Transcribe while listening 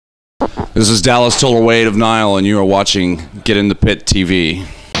This is Dallas Toller Wade of Nile, and you are watching Get in the Pit TV.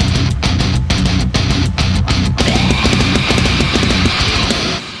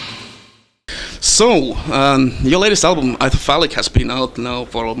 So, your latest album, Phallic, has been out now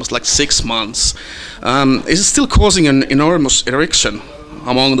for almost like 6 months. Is it still causing an enormous erection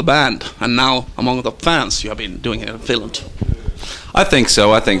among the band and now among the fans you have been doing here in Finland? I think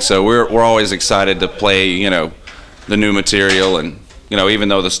so. We're always excited to play, you know, the new material, and you know, even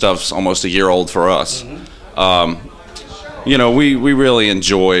though the stuff's almost a year old for us, you know, we really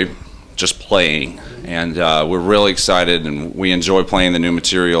enjoy just playing, and we're really excited, and we enjoy playing the new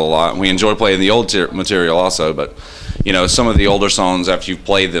material a lot. We enjoy playing the old material also, but you know, some of the older songs, after you've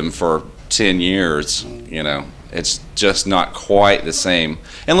played them for 10 years, you know, it's just not quite the same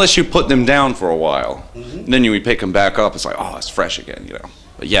unless you put them down for a while. And then we pick them back up, it's like, oh, it's fresh again, you know.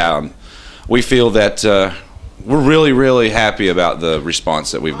 But yeah, we feel that we're really happy about the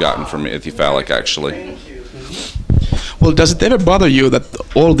response that we've gotten from Phallic, actually. Well, does it ever bother you that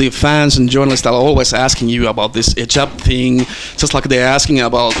all the fans and journalists are always asking you about this hijab thing, just like they're asking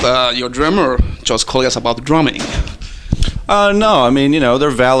about your drummer, Josh Collias, about drumming? No, I mean, you know, they're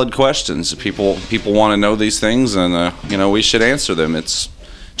valid questions. People want to know these things, and you know, we should answer them. It's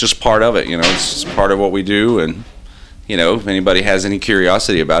just part of it, you know. It's part of what we do, and you know, if anybody has any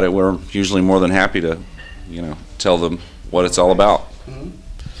curiosity about it, we're usually more than happy to, you know, tell them what it's all about.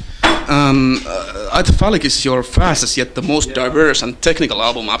 Phallic is your fastest yet the most diverse and technical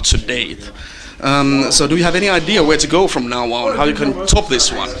album up to date. So do you have any idea where to go from now on, how you can top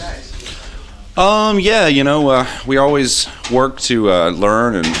this one? Yeah, you know, we always work to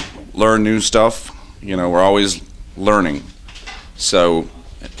learn new stuff. You know, we're always learning. So,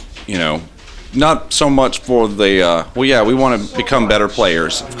 you know, not so much for the, well, yeah, we want to become better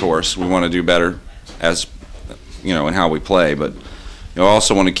players, of course. We want to do better as, you know, in how we play, but you know,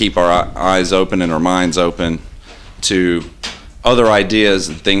 also want to keep our eyes open and our minds open to other ideas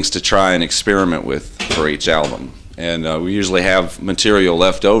and things to try and experiment with for each album. And we usually have material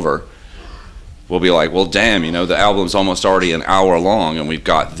left over. We'll be like, well, damn, you know, the album's almost already an hour long and we've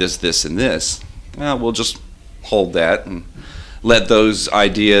got this, this, and this. Well, we'll just hold that and let those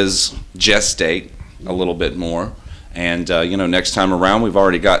ideas gestate a little bit more. And, you know, next time around, we've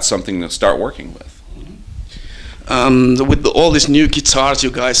already got something to start working with. With all these new guitars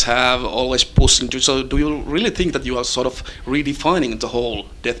you guys have, always pushing to, so do you really think that you are sort of redefining the whole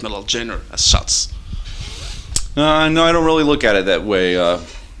death metal genre as such? No, I don't really look at it that way.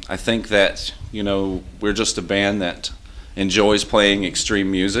 I think that, you know, we're just a band that enjoys playing extreme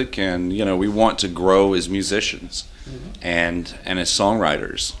music, and you know, we want to grow as musicians and as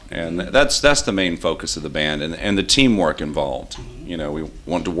songwriters, and that's the main focus of the band, and the teamwork involved. You know, we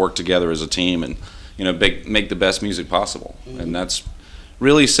want to work together as a team and, you know, make the best music possible, and that's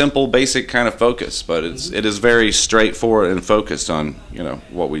really simple, basic kind of focus. But it is very straightforward and focused on, you know,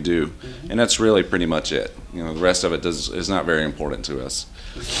 what we do, and that's really pretty much it. You know, the rest of it is not very important to us.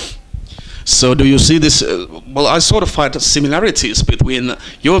 So do you see this? Well, I sort of find similarities between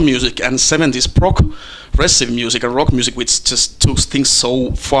your music and 70s progressive music and rock music, which just took things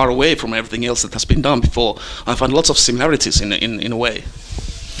so far away from everything else that has been done before. I find lots of similarities in a way.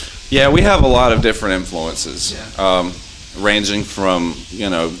 Yeah, we have a lot of different influences, ranging from, you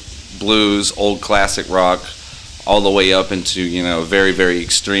know, blues, old classic rock, all the way up into, you know, very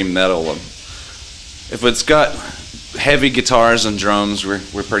extreme metal. If it's got heavy guitars and drums,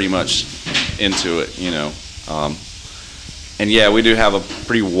 we're pretty much into it, you know. And yeah, we do have a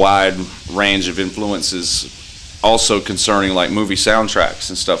pretty wide range of influences, also concerning like movie soundtracks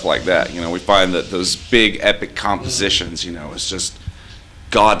and stuff like that. You know, we find that those big epic compositions, you know, it's just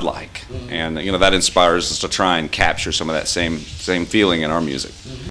godlike, and you know, that inspires us to try and capture some of that same feeling in our music.